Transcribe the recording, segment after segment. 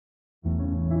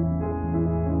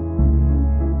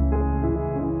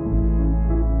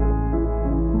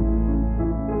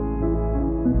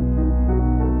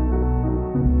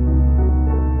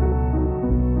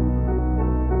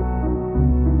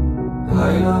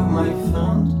have my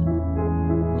friend,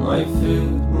 my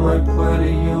food, my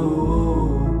pretty you.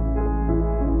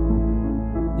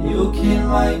 You kill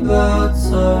my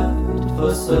bedside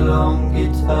for so long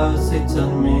it has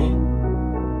eaten me.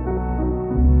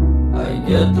 I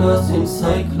get lost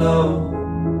inside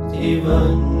clouds,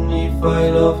 even if I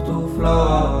love to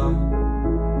fly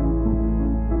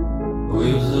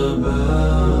with the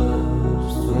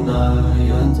birds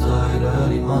tonight until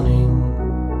early morning.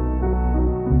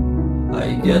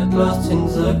 I get lost in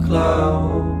the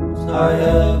clouds, I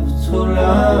have to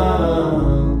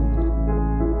learn.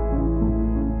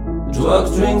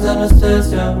 Drugs, drinks,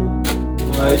 anesthesia,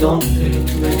 I don't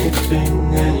feel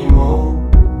anything anymore.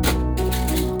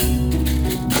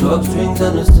 Drugs, drinks,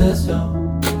 anesthesia,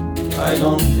 I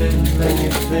don't feel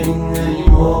anything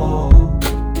anymore.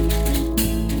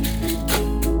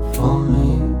 For me,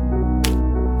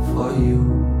 for you,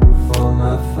 for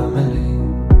my family,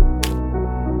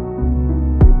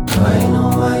 I know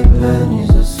my pain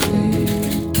is asleep.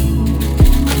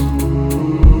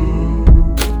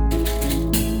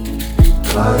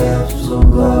 I have to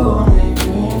go on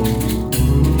living.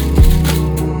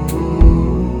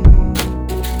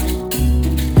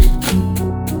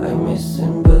 I miss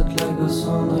him but like a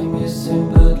son, I miss him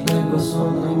but like a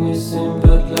son, I miss him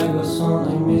but like a son, I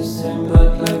miss him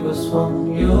but like a son.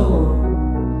 You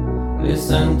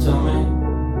listen to me,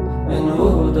 and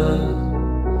who does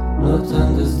not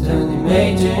understand him?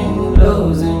 Aging,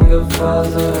 losing a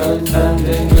father, and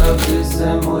finding love the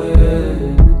same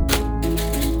way.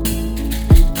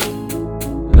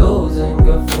 Losing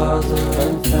a father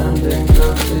and finding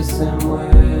love the same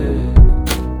way.